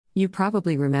You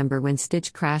probably remember when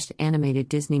Stitch crashed animated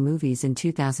Disney movies in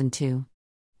 2002.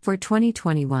 For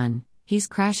 2021, he's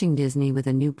crashing Disney with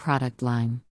a new product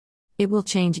line. It will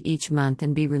change each month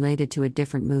and be related to a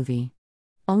different movie.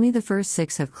 Only the first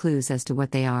 6 have clues as to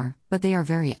what they are, but they are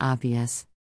very obvious.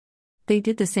 They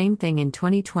did the same thing in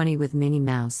 2020 with Minnie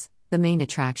Mouse, the main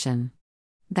attraction.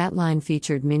 That line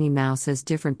featured Minnie Mouse as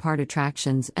different part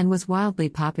attractions and was wildly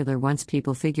popular once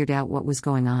people figured out what was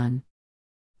going on.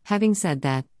 Having said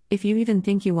that, if you even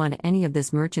think you want any of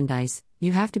this merchandise,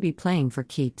 you have to be playing for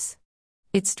keeps.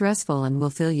 It's stressful and will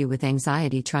fill you with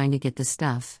anxiety trying to get the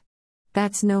stuff.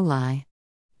 That's no lie.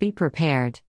 Be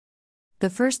prepared. The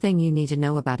first thing you need to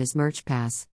know about is Merch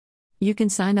Pass. You can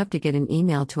sign up to get an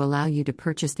email to allow you to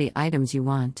purchase the items you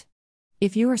want.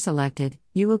 If you are selected,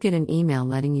 you will get an email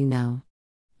letting you know.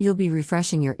 You'll be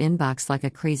refreshing your inbox like a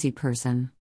crazy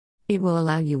person. It will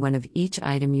allow you one of each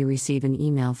item you receive an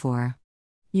email for.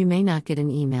 You may not get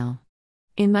an email.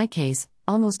 In my case,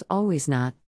 almost always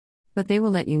not. But they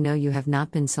will let you know you have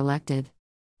not been selected.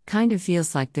 Kind of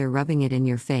feels like they're rubbing it in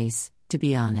your face, to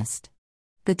be honest.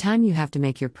 The time you have to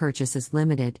make your purchase is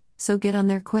limited, so get on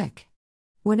there quick.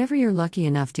 Whenever you're lucky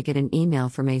enough to get an email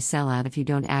from may sell out if you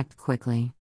don't act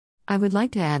quickly. I would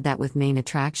like to add that with Main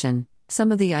Attraction, some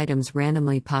of the items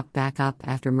randomly pop back up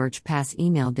after Merch Pass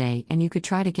email day and you could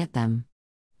try to get them.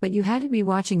 But you had to be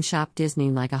watching Shop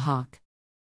Disney like a hawk.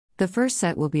 The first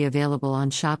set will be available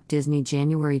on Shop Disney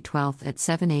January 12th at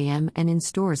 7 a.m. and in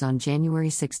stores on January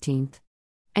 16th.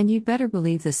 And you'd better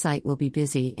believe the site will be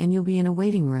busy and you'll be in a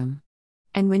waiting room.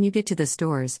 And when you get to the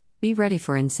stores, be ready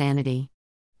for insanity.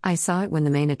 I saw it when the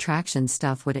Main Attraction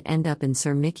stuff would end up in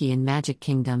Sir Mickey and Magic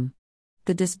Kingdom.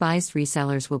 The despised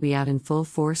resellers will be out in full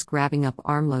force grabbing up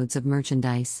armloads of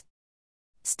merchandise.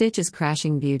 Stitch is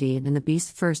crashing Beauty and the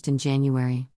Beast first in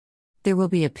January. There will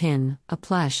be a pin, a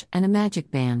plush, and a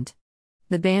magic band.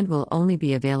 The band will only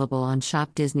be available on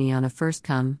Shop Disney on a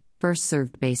first-come,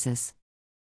 first-served basis.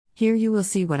 Here you will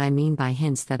see what I mean by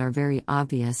hints that are very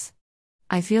obvious.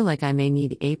 I feel like I may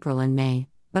need April and May,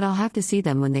 but I'll have to see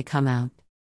them when they come out.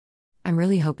 I'm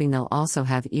really hoping they'll also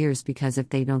have ears because if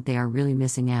they don't, they are really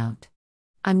missing out.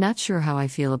 I'm not sure how I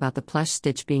feel about the plush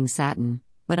Stitch being satin,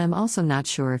 but I'm also not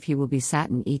sure if he will be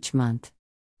satin each month.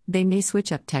 They may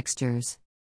switch up textures.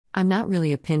 I'm not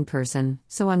really a pin person,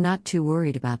 so I'm not too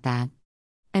worried about that.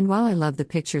 And while I love the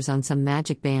pictures on some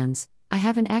magic bands, I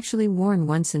haven't actually worn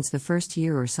one since the first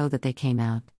year or so that they came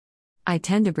out. I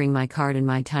tend to bring my card in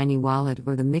my tiny wallet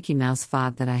or the Mickey Mouse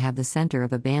fob that I have the center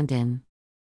of a band in.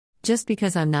 Just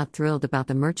because I'm not thrilled about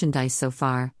the merchandise so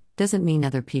far, doesn't mean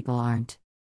other people aren't.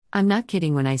 I'm not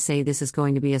kidding when I say this is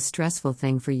going to be a stressful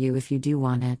thing for you if you do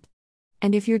want it.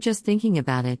 And if you're just thinking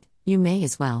about it, you may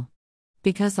as well.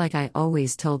 Because like I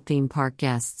always told theme park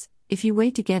guests, if you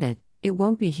wait to get it, it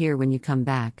won't be here when you come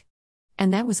back.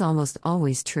 And that was almost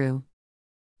always true.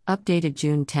 Updated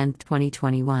June 10,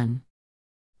 2021.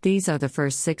 These are the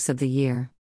first 6 of the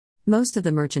year. Most of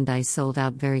the merchandise sold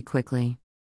out very quickly.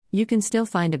 You can still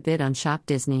find a bit on Shop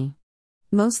Disney.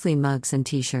 Mostly mugs and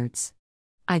t-shirts.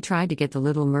 I tried to get the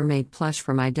Little Mermaid plush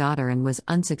for my daughter and was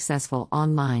unsuccessful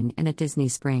online and at Disney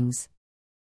Springs.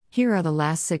 Here are the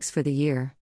last 6 for the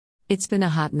year. It's been a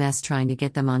hot mess trying to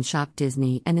get them on Shop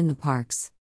Disney and in the parks.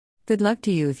 Good luck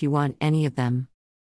to you if you want any of them.